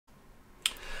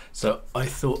So I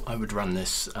thought I would run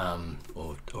this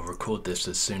or record this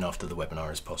as soon after the webinar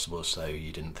as possible, so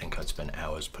you didn't think I'd spent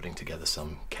hours putting together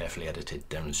some carefully edited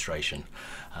demonstration.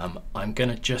 I'm going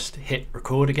to just hit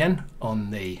record again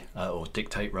on the, or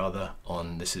dictate rather,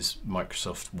 on this is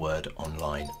Microsoft Word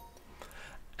Online.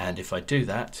 And if I do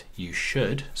that, you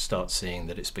should start seeing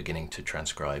that it's beginning to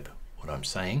transcribe what I'm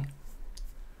saying.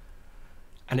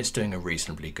 And it's doing a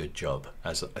reasonably good job.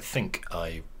 As I think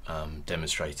I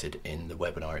demonstrated in the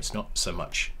webinar, it's not so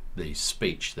much the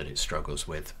speech that it struggles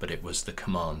with, but it was the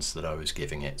commands that I was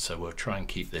giving it. So we'll try and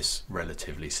keep this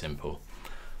relatively simple.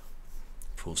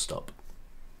 Full stop.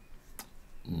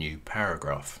 New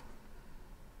paragraph.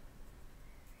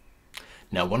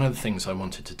 Now, one of the things I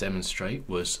wanted to demonstrate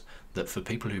was that for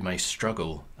people who may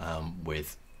struggle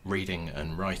with reading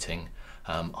and writing,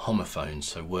 homophones,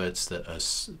 so words that are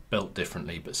spelt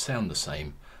differently but sound the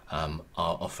same, are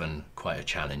often quite a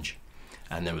challenge.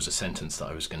 And there was a sentence that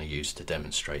I was going to use to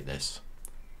demonstrate this.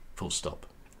 Full stop.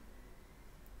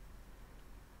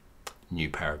 New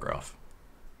paragraph.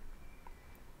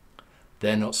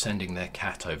 They're not sending their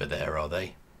cat over there, are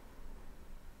they?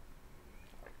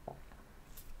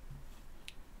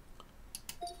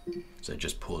 So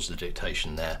just pause the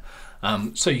dictation there.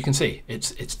 So you can see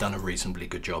it's done a reasonably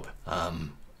good job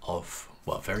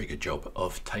very good job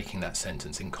of taking that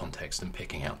sentence in context and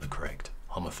picking out the correct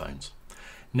homophones.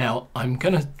 Now I'm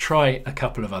going to try a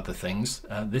couple of other things.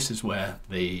 This is where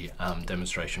the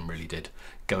demonstration really did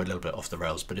go a little bit off the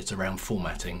rails, but it's around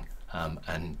formatting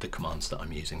and the commands that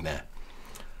I'm using there.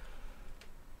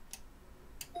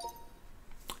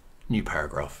 New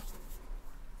paragraph.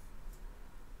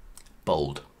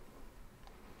 Bold.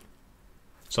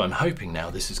 So I'm hoping now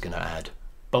this is going to add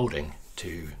bolding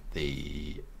to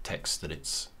the text that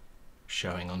it's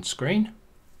showing on screen.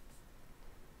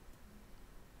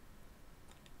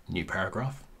 New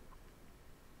paragraph.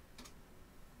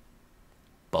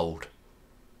 Bold.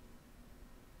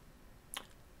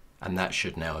 And that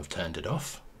should now have turned it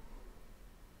off.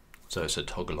 So it's a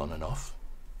toggle on and off.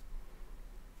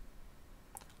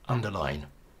 Underline.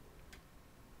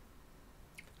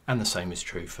 And the same is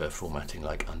true for formatting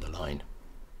like underline.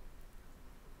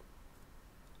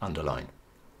 Underline.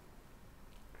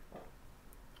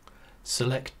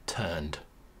 Select turned.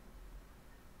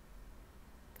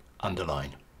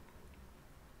 Underline.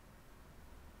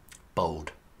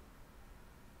 Bold.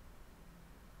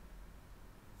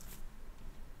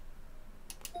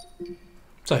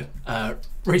 So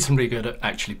reasonably good at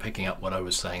actually picking up what I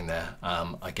was saying there.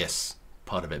 I guess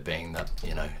part of it being that,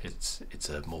 you know, it's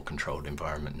a more controlled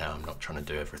environment now. I'm not trying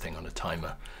to do everything on a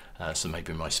timer, so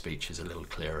maybe my speech is a little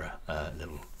clearer, a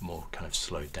little more kind of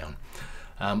slowed down.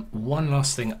 One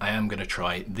last thing I am going to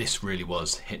try. This really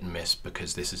was hit and miss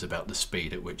because this is about the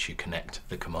speed at which you connect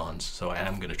the commands. So I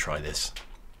am going to try this.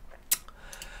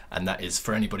 And that is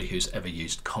for anybody who's ever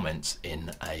used comments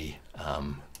in a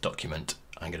document.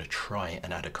 I'm going to try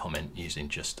and add a comment using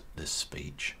just this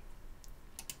speech.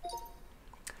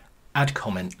 Add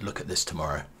comment, look at this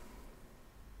tomorrow.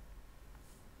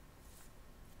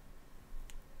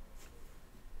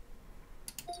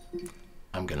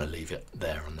 I'm going to leave it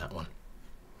there on that one.